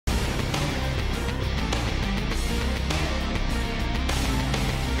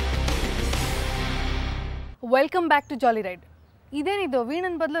Welcome back to jolly ride. ಇದೇನಿದು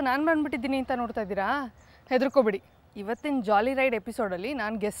ವೀಣನ್ ಬದಲು ನಾನು ಬಂದುಬಿಟ್ಟಿದ್ದೀನಿ ಅಂತ ನೋಡ್ತಾ ಇದ್ದೀರಾ? ಹೆದರ್ಕೋಬೇಡಿ, ಇವತ್ತಿನ ಜಾಲಿ ರೈಡ್ ಎಪಿಸೋಡಲ್ಲಿ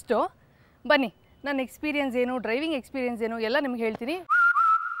ನಾನು ಗೆಸ್ಟು. ಬನ್ನಿ, ನನ್ನ ಎಕ್ಸ್ಪೀರಿಯನ್ಸ್ ಏನು, ಡ್ರೈವಿಂಗ್ ಎಕ್ಸ್ಪೀರಿಯನ್ಸ್ ಏನು ಎಲ್ಲ ನಿಮ್ಗೆ ಹೇಳ್ತೀನಿ.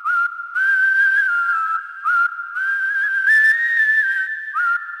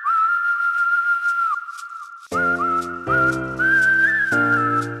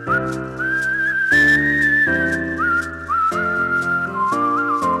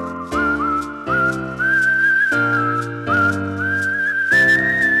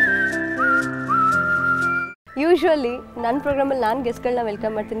 ಯೂಶ್ವಲಿ ನನ್ನ ಪ್ರೋಗ್ರಾಮಲ್ಲಿ ನಾನು ಗೆಸ್ಟ್ಗಳನ್ನ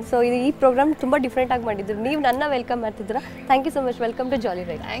ವೆಲ್ಕಮ್ ಮಾಡ್ತೀನಿ. ಸೊ ಈ ಪ್ರೋಗ್ರಾಮ್ ತುಂಬ ಡಿಫ್ರೆಂಟಾಗಿ ಮಾಡಿದ್ರು, ನೀವು ನನ್ನ ವೆಲ್ಕಮ್ ಮಾಡ್ತಿದ್ದೀರಾ. Thank you so much. Welcome to jolly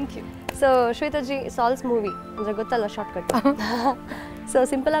ride. Thank you. So ಶ್ವೇತಾಜಿ, salts movie ಅಂದರೆ ಗೊತ್ತಲ್ಲ, ಶಾರ್ಟ್ಕಟ್. ಸೊ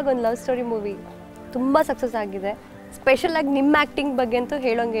ಸಿಂಪಲಾಗಿ ಒಂದು ಲವ್ ಸ್ಟೋರಿ ಮೂವಿ ತುಂಬ ಸಕ್ಸಸ್ ಆಗಿದೆ. ಸ್ಪೆಷಲಾಗಿ ನಿಮ್ಮ ಆ್ಯಕ್ಟಿಂಗ್ ಬಗ್ಗೆ ಅಂತೂ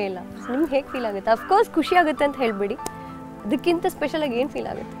ಹೇಳೋಂಗೇ ಇಲ್ಲ. ನಿಮ್ಗೆ ಹೇಗೆ ಫೀಲ್ ಆಗುತ್ತೆ? ಅಫ್ಕೋರ್ಸ್ ಖುಷಿ ಆಗುತ್ತೆ ಅಂತ ಹೇಳಿಬಿಡಿ, ಅದಕ್ಕಿಂತ ಸ್ಪೆಷಲಾಗಿ ಏನು ಫೀಲ್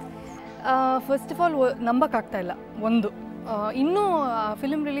ಆಗುತ್ತೆ? First of all ನಂಬಕ್ಕಾಗ್ತಾಯಿಲ್ಲ. ಒಂದು ಇನ್ನೂ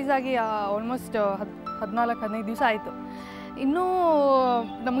ಫಿಲ್ಮ್ ರಿಲೀಸ್ ಆಗಿ ಆಲ್ಮೋಸ್ಟ್ 14-15 ದಿವಸ ಆಯಿತು. ಇನ್ನೂ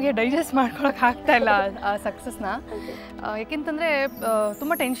ನಮಗೆ ಡೈಜೆಸ್ಟ್ ಮಾಡ್ಕೊಳಕ್ಕೆ ಆಗ್ತಾಯಿಲ್ಲ ಆ ಸಕ್ಸಸ್ನ. ಯಾಕೆಂತಂದರೆ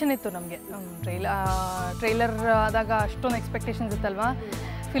ತುಂಬ ಟೆನ್ಷನ್ ಇತ್ತು ನಮಗೆ. ಟ್ರೈಲರ್ ಆದಾಗ ಅಷ್ಟೊಂದು ಎಕ್ಸ್ಪೆಕ್ಟೇಷನ್ಸ್ ಇತ್ತಲ್ವ.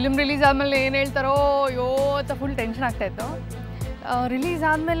 ಫಿಲ್ಮ್ ರಿಲೀಸ್ ಆದಮೇಲೆ ಏನು ಹೇಳ್ತಾರೋ ಅಯ್ಯೋ ಅಂತ ಫುಲ್ ಟೆನ್ಷನ್ ಆಗ್ತಾಯಿತ್ತು. ರಿಲೀಸ್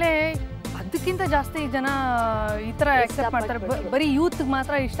ಆದಮೇಲೆ ಅದಕ್ಕಿಂತ ಜಾಸ್ತಿ ಜನ ಈ ಥರ ಎಕ್ಸೆಪ್ಟ್ ಮಾಡ್ತಾರೆ. ಬರೀ ಯೂತ್ಗೆ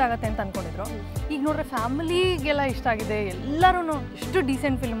ಮಾತ್ರ ಇಷ್ಟ ಆಗುತ್ತೆ ಅಂತ ಅಂದ್ಕೊಂಡಿದ್ರು. ಈಗ ನೋಡ್ರೆ ಫ್ಯಾಮಿಲಿಗೆಲ್ಲ ಇಷ್ಟ ಆಗಿದೆ. ಎಲ್ಲರೂ ಎಷ್ಟು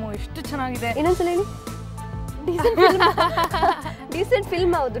ಡೀಸೆಂಟ್ ಫಿಲ್ಮು, ಎಷ್ಟು ಚೆನ್ನಾಗಿದೆ. ಇನ್ನೊಂದ್ಸಲ ಹೇಳಿ. ಡೀಸೆಂಟ್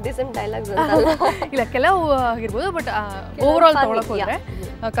ಫಿಲ್ಮ್ ಹೌದು, ಡೀಸೆಂಟ್ ಡೈಲಾಗ್ಸ್ ಇಲ್ಲ, ಕೆಲವು ಆಗಿರ್ಬೋದು. ಬಟ್ ಓವರ್ ಆಲ್ ತೊಗೊಳಕ್ಕೆ ಹೋದರೆ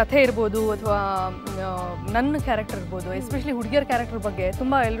ಕಥೆ ಇರ್ಬೋದು ಅಥವಾ ನನ್ನ ಕ್ಯಾರೆಕ್ಟರ್ ಇರ್ಬೋದು, ಎಸ್ಪೆಷಲಿ ಹುಡುಗಿಯರ ಕ್ಯಾರೆಕ್ಟರ್ ಬಗ್ಗೆ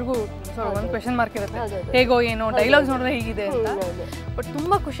ತುಂಬ ಎಲ್ರಿಗೂ ಒಂದು ಕ್ವೆಶನ್ ಮಾರ್ಕ್ ಇರುತ್ತೆ. ಹೇಗೋ ಏನೋ ಡೈಲಾಗ್ಸ್ ನೋಡಿದ್ರೆ ಹೀಗಿದೆ ಅಂತ. ಬಟ್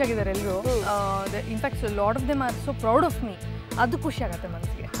ತುಂಬ ಖುಷಿಯಾಗಿದ್ದಾರೆ ಎಲ್ಲರೂ. In fact lot of them are so proud of me. ಅದು ಖುಷಿ ಆಗುತ್ತೆ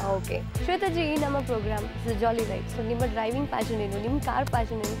ಮನಸ್ಸಿಗೆ. ಓಕೆ ಶ್ವೇತಾಜಿ, ನಮ್ಮ ಪ್ರೋಗ್ರಾಮ್ ಜಾಲಿ ರೈಡ್. ಸೊ ನಿಮ್ಮ ಡ್ರೈವಿಂಗ್ ಪ್ಯಾಷನ್ ಏನು, ನಿಮ್ಮ ಕಾರ್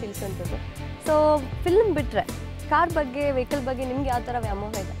ಪ್ಯಾಷನ್ ಏನು ತಿಳಿಸುವಂಥದ್ದು. ಸೊ ಫಿಲ್ಮ್ ಬಿಟ್ಟರೆ ಕಾರ್ ಬಗ್ಗೆ, ವೆಹಿಕಲ್ ಬಗ್ಗೆ ನಿಮ್ಗೆ ಯಾವ ಥರ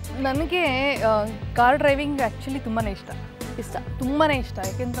ವ್ಯಾಮೋಹ ಇದೆ? ನನಗೆ ಕಾರ್ ಡ್ರೈವಿಂಗ್ ಆ್ಯಕ್ಚುಲಿ ತುಂಬಾ ತುಂಬಾ ಇಷ್ಟ.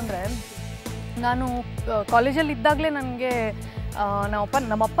 ಯಾಕೆಂತಂದರೆ ನಾನು ಕಾಲೇಜಲ್ಲಿ ಇದ್ದಾಗಲೇ ನನಗೆ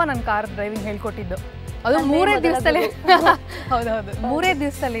ನಮ್ಮಪ್ಪ ನನ್ನ ಕಾರ್ ಡ್ರೈವಿಂಗ್ ಹೇಳ್ಕೊಟ್ಟಿದ್ದು. ಅದು 3 ದಿವಸದಲ್ಲಿ. ಹೌದೌದು, 3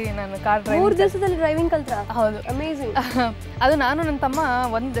 ದಿವಸದಲ್ಲಿ ನಾನು ಕಾರ್ ಡ್ರೈವಿಂಗ್. 3 ದಿವಸದಲ್ಲಿ ಡ್ರೈವಿಂಗ್ ಕಲ್ತ್ರಾ? ಹೌದು, ಅಮೇಜಿಂಗ್. ಅದು ನಾನು ನನ್ನ ತಮ್ಮ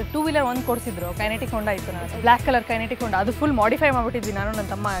ಒಂದು 2 ವೀಲರ್ ಒಂದು ಕೊಡಿಸಿದ್ರು. ಕೈನೆಟಿಕ್ ಹೊಂಡ ಇತ್ತು, ನಾನು ಬ್ಲ್ಯಾಕ್ ಕಲರ್ ಕೈನೆಟಿಕ್ ಹೊಂಡ. ಅದು ಫುಲ್ ಮಾಡಿಫೈ ಮಾಡಿಬಿಟ್ಟಿದ್ವಿ ನಾನು ನನ್ನ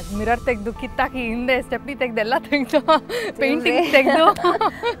ತಮ್ಮ. ಮಿರರ್ ತೆಗೆದು ಕಿತ್ತಾಕಿ, ಹಿಂದೆ ಸ್ಟೆಪ್ನಿ ತೆಗೆದು ಎಲ್ಲ ತೆಗೆದು, ಪೇಂಟಿಂಗ್ ತೆಗೆದು.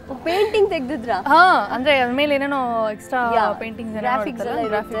 ಪೇಂಟಿಂಗ್ ತೆಗೆದಿದ್ರಾ? ಹಾಂ, ಅಂದರೆ ಅದ್ಮೇಲೆ ಏನೇನೋ ಎಕ್ಸ್ಟ್ರಾ ಪೇಂಟಿಂಗ್ಸ್ ಗ್ರಾಫಿಕ್ಸ್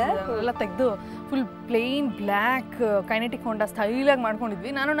ಎಲ್ಲ ತೆಗೆದು ಫುಲ್ ಪ್ಲೇನ್ ಬ್ಲ್ಯಾಕ್ ಕೈನೆಟಿಕ್ ಹೊಂಡ ಸ್ಟೈಲಾಗಿ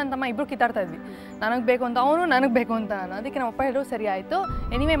ಮಾಡ್ಕೊಂಡಿದ್ವಿ. ನಾನು ನನ್ನ ತಮ್ಮ ಇಬ್ಬರು ಕಿತ್ತಾಡ್ತಾ ಇದ್ವಿ. ನನಗೆ ಬೇಕು ಅಂತ ಅವನು, ನನಗೆ ಬೇಕು ಅಂತ ನಾನು. ಅದಕ್ಕೆ ನಮ್ಮ ಅಪ್ಪ ಹೇಳಿದ್ರು ಸರಿ ಆಯಿತು.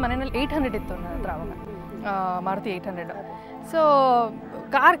 ಎನಿವೇ ಮನೆಯಲ್ಲಿ 800 ಇತ್ತು ನನ್ನ ಹತ್ರ ಅವಾಗ, ಮಾರುತಿ 800. ಸೊ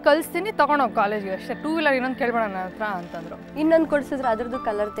ಕಾರ್ ಕಳಿಸ್ತೀನಿ, ತೊಗೊಂಡೋಗಿ ಕಾಲೇಜ್ಗೆ ಅಷ್ಟೇ. 2 ವೀಲರ್ ಇನ್ನೊಂದು ಕೇಳ್ಬೇಡ ನನ್ನ ಹತ್ರ ಅಂತಂದರು. ಇನ್ನೊಂದು ಕೊಡಿಸಿದ್ರೆ ಅದ್ರದ್ದು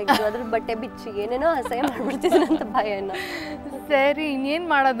ಕಲರ್ ತೆಗೆದು ಅದ್ರ ಬಟ್ಟೆ ಬಿಚ್ಚಿ ಏನೇನೋ ಅಸಹ್ಯ ಮಾಡ್ಬಿಡ್ತಿದ್ರು ಅಂತ ಭಯನ. ಸರಿ, ಇನ್ನೇನು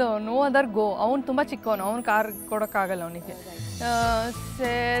ಮಾಡೋದು, ನೋ ಅದರ್ ಗೋ. ಅವ್ನು ತುಂಬ ಚಿಕ್ಕವನು, ಅವ್ನು ಕಾರ್ ಕೊಡೋಕ್ಕಾಗಲ್ಲ ಅವನಿಗೆ.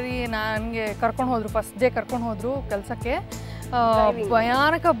 ಸರಿ, ನನಗೆ ಕರ್ಕೊಂಡು ಹೋದರು. ಫಸ್ಟ್ ಡೇ ಕರ್ಕೊಂಡು ಹೋದರು ಕೆಲಸಕ್ಕೆ.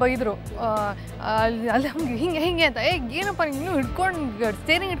 ಭಯಾನಕ ಬೈದರು. ಅಲ್ಲಿ ನಮ್ಗೆ ಹಿಂಗೆ ಅಂತ. ಏನಪ್ಪ ಇನ್ನೂ ಹಿಡ್ಕೊಂಡು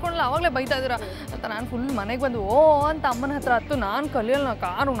ಸ್ಟೇರಿಂಗ್ ಹಿಡ್ಕೊಂಡಲ್ಲ, ಆವಾಗಲೇ ಬೈತಾ ಇದ್ದೀರಾ ಅಂತ. ನಾನು ಫುಲ್ ಮನೆಗೆ ಬಂದು ಓ ಅಂತ ಅಮ್ಮನ ಹತ್ರ ಹತ್ತು. ನಾನು ಕಲಿಯಲ್ಲ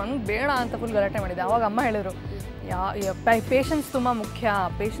ಕಾರು, ನನಗೆ ಬೇಡ ಅಂತ ಫುಲ್ ಗಲಾಟೆ ಮಾಡಿದ್ದೆ. ಆವಾಗ ಅಮ್ಮ ಹೇಳಿದರು, ಪೇಷನ್ಸ್ ತುಂಬ ಮುಖ್ಯ,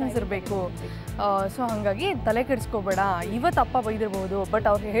 ಪೇಷನ್ಸ್ ಇರಬೇಕು. ಸೊ ಹಾಗಾಗಿ ತಲೆ ಕೆಡಿಸ್ಕೋಬೇಡ. ಇವತ್ತು ಅಪ್ಪ ಬೈದಿರ್ಬೋದು, ಬಟ್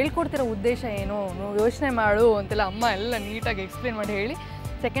ಅವ್ರಿಗೆ ಹೇಳ್ಕೊಡ್ತಿರೋ ಉದ್ದೇಶ ಏನು, ಯೋಚನೆ ಮಾಡು ಅಂತೆಲ್ಲ ಅಮ್ಮ ಎಲ್ಲ ನೀಟಾಗಿ ಎಕ್ಸ್ಪ್ಲೇನ್ ಮಾಡಿ ಹೇಳಿ.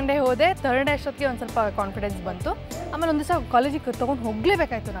 ಸೆಕೆಂಡ್ ಡೇ ಹೋದೆ. ಥರ್ಡ್ ಡೇ ಅಷ್ಟೊತ್ತಿಗೆ ಒಂದು ಸ್ವಲ್ಪ ಕಾನ್ಫಿಡೆನ್ಸ್ ಬಂತು. ಆಮೇಲೆ ಒಂದು ದಿವಸ ಕಾಲೇಜಿಗೆ ತೊಗೊಂಡು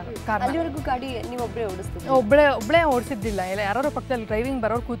ಹೋಗಲೇಬೇಕಾಯ್ತು ನಾನು ಕಾರ್. ಅಲ್ಲಿವರೆಗೂ ಗಾಡಿ ನೀವು ಒಬ್ಬರೇ ಓಡಿಸ್ತಿದ್ದೆ? ಒಬ್ಬಳೇ ಓಡಿಸಿದ್ದಿಲ್ಲ, ಇಲ್ಲ ಯಾರೋ ಪಕ್ಕದಲ್ಲಿ ಡ್ರೈವಿಂಗ್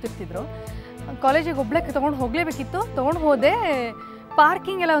ಬರೋರು ಕೂತಿರ್ತಿದ್ರು. ಕಾಲೇಜಿಗೆ ಒಬ್ಬಳೇ ತೊಗೊಂಡು ಹೋಗಲೇಬೇಕಿತ್ತು. ತೊಗೊಂಡು ಹೋದೆ.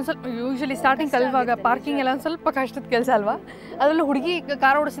 ಪಾರ್ಕಿಂಗ್ ಎಲ್ಲ ಒಂದು ಸ್ವಲ್ಪ, ಯೂಶ್ವಲಿ ಸ್ಟಾರ್ಟಿಂಗ್ ಕಲಿಯುವಾಗ ಪಾರ್ಕಿಂಗ್ ಎಲ್ಲ ಒಂದು ಸ್ವಲ್ಪ ಕಷ್ಟದ ಕೆಲಸ ಅಲ್ವಾ. ಅದರಲ್ಲೂ ಹುಡುಗಿ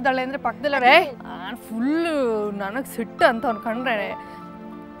ಕಾರ್ ಓಡಿಸಿದ್ದಾಳೆ ಅಂದರೆ ಪಕ್ಕದಲ್ಲೇ ಫುಲ್ಲು ನನಗೆ ಸಿಟ್ಟು ಅಂತ ಅವ್ನು ಕಂಡ್ರೆ.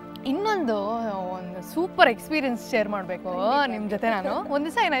 ಇನ್ನೊಂದು ಸೂಪರ್ ಎಕ್ಸ್ಪೀರಿಯನ್ಸ್ ಶೇರ್ ಮಾಡಬೇಕು ನಿಮ್ಮ ಜೊತೆ ನಾನು. ಒಂದು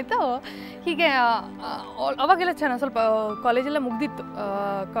ದಿವಸ ಏನಾಯಿತು, ಹೀಗೆ ಅವಾಗೆಲ್ಲ ಚೆನ್ನಾಗಿ ಸ್ವಲ್ಪ ಕಾಲೇಜೆಲ್ಲ ಮುಗ್ದಿತ್ತು.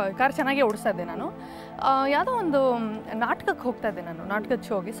 ಕಾರ್ ಚೆನ್ನಾಗೇ ಓಡಿಸ್ತಾ ಇದ್ದೆ ನಾನು. ಯಾವುದೋ ಒಂದು ನಾಟಕಕ್ಕೆ ಹೋಗ್ತಾ ಇದ್ದೆ ನಾನು. ನಾಟಕದ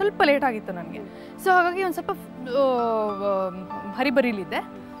ಶೋಗೆ ಸ್ವಲ್ಪ ಲೇಟ್ ಆಗಿತ್ತು ನನಗೆ. ಸೊ ಹಾಗಾಗಿ ಒಂದು ಸ್ವಲ್ಪ ಹರಿಬರಿಲಿದ್ದೆ.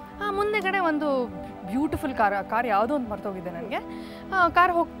 ಮುಂದೆಗಡೆ ಒಂದು ಬ್ಯೂಟಿಫುಲ್ ಕಾರ್ ಯಾವುದೋ ಒಂದು ಮರ್ತೋಗಿದ್ದೆ ನನಗೆ.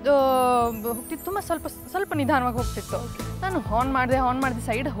 ಕಾರ್ ಹೋಗ್ತಿತ್ತು, ತುಂಬ ಸ್ವಲ್ಪ ನಿಧಾನವಾಗಿ ಹೋಗ್ತಿತ್ತು. ನಾನು ಹಾರ್ನ್ ಮಾಡಿದೆ,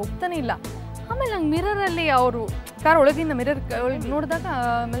 ಸೈಡ್ ಹೋಗ್ತಾನೆ ಇಲ್ಲ. ಆಮೇಲೆ ನಂಗೆ ಮಿರರಲ್ಲಿ ಅವರು ಕಾರ್ ಒಳಗಿಂದ ಮಿರರ್ ನೋಡಿದಾಗ,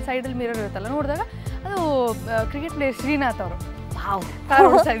 ಆಮೇಲೆ ಸೈಡಲ್ಲಿ ಮಿರರ್ ಇರುತ್ತಲ್ಲ, ನೋಡಿದಾಗ ಅದು ಕ್ರಿಕೆಟ್ ಪ್ಲೇಯರ್ ಶ್ರೀನಾಥ್ ಅವರು ಕಾರ್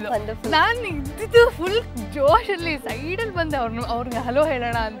ಓಡಿಸ್ತಾ ಇದ್ದು. ನಾನು ಇದ್ದಿದ್ದು ಫುಲ್ ಜೋಶಲ್ಲಿ ಸೈಡಲ್ಲಿ ಬಂದೆ ಅವ್ರಿಗೆ ಹಲೋ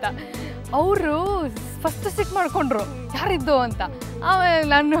ಹೇಳೋಣ ಅಂತ. ಅವರು ಫಸ್ಟ್ ಸಿಕ್ ಮಾಡ್ಕೊಂಡ್ರು ಯಾರಿದ್ದು ಅಂತ. ಆಮೇಲೆ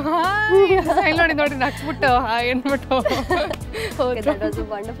ನಾನು ನೋಡಿ ನಕ್ಸ್ಬಿಟ್ಟು ಏನ್ಬಿಟ್ಟು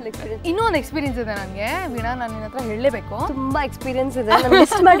ಇನ್ನೂ ಒಂದು ಎಕ್ಸ್ಪೀರಿಯನ್ಸ್ ಇದೆ ನನಗೆ ವೀಣಾ, ನಾನು ನಿನ್ನ ಹತ್ರ ಹೇಳಲೇಬೇಕು. ತುಂಬಾ ಎಕ್ಸ್ಪೀರಿಯನ್ಸ್ ಇದೆ,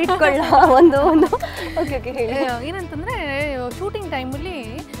 ಲಿಸ್ಟ್ ಮಾಡಿ ಇಟ್ಕೊಳ್ಳ ಒಂದು ಓಕೆ ಓಕೆ ಹೇಳಿ. ಏನಂತಂದರೆ ಶೂಟಿಂಗ್ ಟೈಮಲ್ಲಿ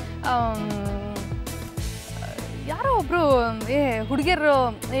ಯಾರೋ ಒಬ್ರು ಹುಡುಗಿಯರು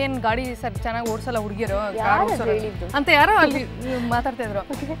ಏನು ಗಾಡಿ ಸರ್ ಚೆನ್ನಾಗಿ ಓಡಿಸಲ್ಲ ಹುಡುಗಿಯರು ಅಂತ ಯಾರೋ ಅಲ್ಲಿ ಮಾತಾಡ್ತಾ ಇದ್ರು.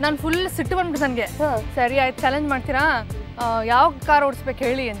 ನಾನು ಫುಲ್ ಸಿಟ್ಟು ಬಂದ್ಬಿಟ್ಟು ನನಗೆ, ಸರಿ ಆಯ್ತು ಚಾಲೆಂಜ್ ಮಾಡ್ತೀರಾ, ಯಾವ ಕಾರ್ ಓಡಿಸ್ಬೇಕು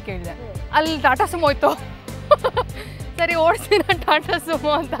ಹೇಳಿ ಅಂತ ಕೇಳಿದೆ. ಅಲ್ಲಿ ಟಾಟಾ ಸುಮೋ ಹೋಯ್ತು. ಸರಿ ಓಡಿಸ್ತೀನ ಟಾಟಾ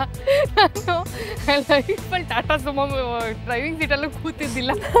ಸುಮೋ ಅಂತ. ನಾನು ಲೈಫಲ್ಲಿ ಟಾಟಾ ಸುಮೋ ಡ್ರೈವಿಂಗ್ ಸೀಟಲ್ಲೂ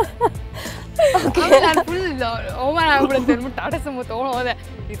ಕೂತಿದ್ದಿಲ್ಲ. ನಾನು ಫುಲ್ ಅವಮಾನ ಆಗ್ಬಿಡುತ್ತೆ ಅಂದ್ಬಿಟ್ಟು ಟಾಟಾ ಸುಮೋ ತೊಗೊಂಡು ಹೋದೆ.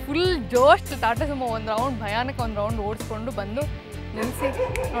 ಫುಲ್ ಜೋಶ್ ಟಾಟಾ ಸುಮೋ ಒಂದು ರೌಂಡ್ ಭಯಾನಕ ಒಂದು ರೌಂಡ್ ಓಡಿಸ್ಕೊಂಡು ಬಂದು ನಿಲ್ಲಿಸಿ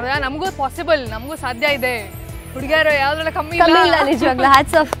ನೋಡಿದ. ನಮಗೂ ಪಾಸಿಬಲ್, ನಮಗೂ ಸಾಧ್ಯ ಇದೆ, ಹುಡುಗಿಯರು ಯಾವ್ದ್ರಲ್ಲ ಕಮ್ಮಿ ಇಲ್ಲ. ನಿಜವಾಗ್ಲೂ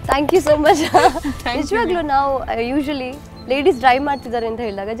hats off, thank you so much. ನಿಜವಾಗ್ಲೂ ನಾವು ಯೂಶಲಿ ಲೇಡೀಸ್ ಡ್ರೈವ್ ಮಾಡ್ತಿದ್ದಾರೆ ಅಂತ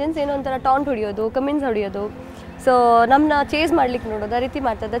ಹೇಳಿದಾಗ ಜೆಂಟ್ಸ್ ಏನೋ ಒಂಥರ ಟಾಂಟ್ ಹೊಡಿಯೋದು, ಕಮೆಂಟ್ಸ್ ಹೊಡಿಯೋದು, ಸೊ ನಮ್ಮನ್ನ ಚೇಸ್ ಮಾಡ್ಲಿಕ್ಕೆ ನೋಡೋದು, ಆ ರೀತಿ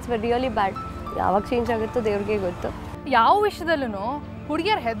ಮಾಡ್ತಾರೆ. That's really bad. ಯಾವಾಗ ಚೇಂಜ್ ಆಗುತ್ತೋ ದೇವ್ರಿಗೆ ಗೊತ್ತು. ಯಾವ ವಿಷಯದಲ್ಲೂ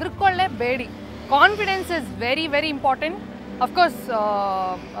ಹುಡುಗಿಯರು ಹೆದರ್ಕೊಳ್ಳೇಬೇಡಿ. Confidence is very very important. Of course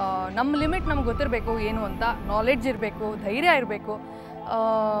ನಮ್ಮ ಲಿಮಿಟ್ ನಮ್ಗೆ ಗೊತ್ತಿರಬೇಕು ಏನು ಅಂತ, ನಾಲೆಡ್ಜ್ ಇರಬೇಕು, ಧೈರ್ಯ ಇರಬೇಕು.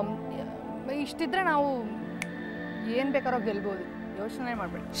 ಇಷ್ಟಿದ್ರೆ ನಾವು ಏನು ಬೇಕಾರೋ ಗೆಲ್ಬೋದು, ಯೋಚನೆ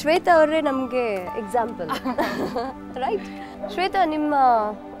ಮಾಡಬೇಡಿ. ಶ್ವೇತಾ ಅವರೇ ನಮಗೆ ಎಕ್ಸಾಂಪಲ್, ರೈಟ್? ಶ್ವೇತಾ, ನಿಮ್ಮ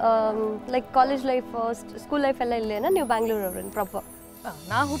like college life, school life ಎಲ್ಲ ಇಲ್ಲೇನಾ? ನೀವು ಬ್ಯಾಂಗ್ಳೂರವ್ರೇನು ಪ್ರಾಪರ್?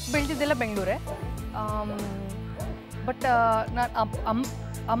 ನಾ ಹುಟ್ಟು ಬೆಳೆದಿದ್ದೆಲ್ಲ ಬೆಂಗಳೂರೇ. ಬಟ್ ನಾನು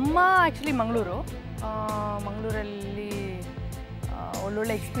ಅಮ್ಮ ಆ್ಯಕ್ಚುಲಿ ಮಂಗಳೂರಲ್ಲಿ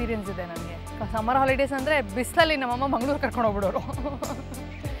ಒಳ್ಳೊಳ್ಳೆ ಎಕ್ಸ್ಪೀರಿಯನ್ಸ್ ಇದೆ ನನಗೆ. ಸಮ್ಮರ್ ಹಾಲಿಡೇಸ್ ಅಂದರೆ ಬಿಸಿಲಲ್ಲಿ ನಮ್ಮಮ್ಮ ಮಂಗಳೂರು ಕರ್ಕೊಂಡು ಹೋಗ್ಬಿಡೋರು.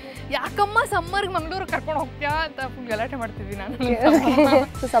 ಯಾಕಮ್ಮ ಸಮ್ಮರ್ಗೆ ಮಂಗಳೂರು ಕರ್ಕೊಂಡು ಹೋಗ್ತೀಯಾ ಅಂತ ಫುಲ್ ಗಲಾಟೆ ಮಾಡ್ತಿದ್ವಿ ನಾನು.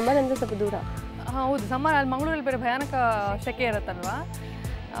 ಸಮ್ಮರ್ ಅಂದರೆ ಸ್ವಲ್ಪ ದೂರ. ಹೌದು, ಸಮ್ಮರ್ ಅಲ್ಲಿ ಮಂಗಳೂರಲ್ಲಿ ಬೇರೆ ಭಯಾನಕ ಸೆಕೆ ಇರುತ್ತಲ್ವಾ.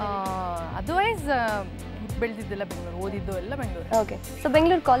 ಅದರ್ವೈಸ್ ಬೆಳೆದಿದ್ದೆಲ್ಲ ಬೆಂಗಳೂರು, ಓದಿದ್ದು ಎಲ್ಲ ಬೆಂಗಳೂರು. ಓಕೆ, ಸೊ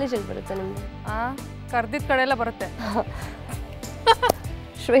ಬೆಂಗಳೂರು ಕಾಲೇಜಲ್ಲಿ ಬರುತ್ತೆ ನಿಮ್ಮದು? ಕರೆದಿದ್ದ ಕಡೆ ಎಲ್ಲ ಬರುತ್ತೆ.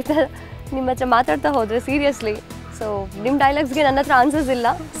 ಶ್ವೇತಾ, ನಿಮ್ಮ ಹತ್ರ ಮಾತಾಡ್ತಾ ಹೋದರೆ ಸೀರಿಯಸ್ಲಿ, ಸೊ ನಿಮ್ಮ ಡೈಲಾಗ್ಸ್ಗೆ ನನ್ನ ಹತ್ರ ಆನ್ಸರ್ಸ್ ಇಲ್ಲ.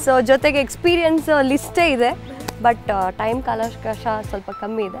 ಸೊ ಜೊತೆಗೆ ಎಕ್ಸ್ಪೀರಿಯನ್ಸ್ ಲಿಸ್ಟೇ ಇದೆ, ಬಟ್ ಟೈಮ್ ಕಾಲಾವಕಾಶ ಸ್ವಲ್ಪ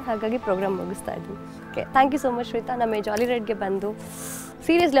ಕಮ್ಮಿ ಇದೆ, ಹಾಗಾಗಿ ಪ್ರೋಗ್ರಾಮ್ ಮುಗಿಸ್ತಾ ಇದ್ವಿ. Okay, thank you so much Shweta. ನಮ್ಮ ಜಾಲಿ ರೈಡ್ಗೆ ಬಂದು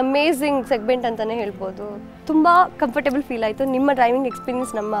ಸೀರಿಯಸ್ಲಿ ಅಮೇಝಿಂಗ್ ಸೆಗ್ಮೆಂಟ್ ಅಂತಲೇ ಹೇಳ್ಬೋದು. ತುಂಬ ಕಂಫರ್ಟೇಬಲ್ ಫೀಲ್ ಆಯಿತು. ನಿಮ್ಮ ಡ್ರೈವಿಂಗ್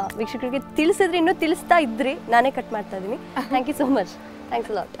ಎಕ್ಸ್ಪೀರಿಯನ್ಸ್ ನಮ್ಮ ವೀಕ್ಷಕರಿಗೆ ತಿಳಿಸಿದ್ರೆ ಇನ್ನೂ ತಿಳಿಸ್ತಾ ಇದ್ರಿ, ನಾನೇ ಕಟ್ ಮಾಡ್ತಾ ಇದ್ದೀನಿ. Thank you so much.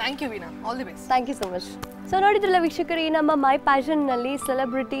 Thanks a lot. Thank you Veena, all the best. Thank you so much. So ನೋಡಿದ್ರಲ್ಲ ವೀಕ್ಷಕರು, ನಮ್ಮ ಮೈ ಪ್ಯಾಷನ್ನಲ್ಲಿ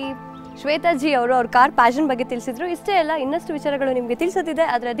ಸೆಲೆಬ್ರಿಟಿ ಶ್ವೇತಾಜಿ ಅವರು ಅವ್ರ ಕಾರ್ ಪ್ಯಾಷನ್ ಬಗ್ಗೆ ತಿಳಿಸಿದ್ರು. ಇಷ್ಟೇ ಅಲ್ಲ, ಇನ್ನಷ್ಟು ವಿಚಾರಗಳು ನಿಮಗೆ ತಿಳಿಸೋದಿದೆ,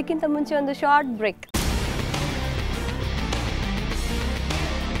 ಆದರೆ ಅದಕ್ಕಿಂತ ಮುಂಚೆ ಒಂದು ಶಾರ್ಟ್ ಬ್ರೇಕ್.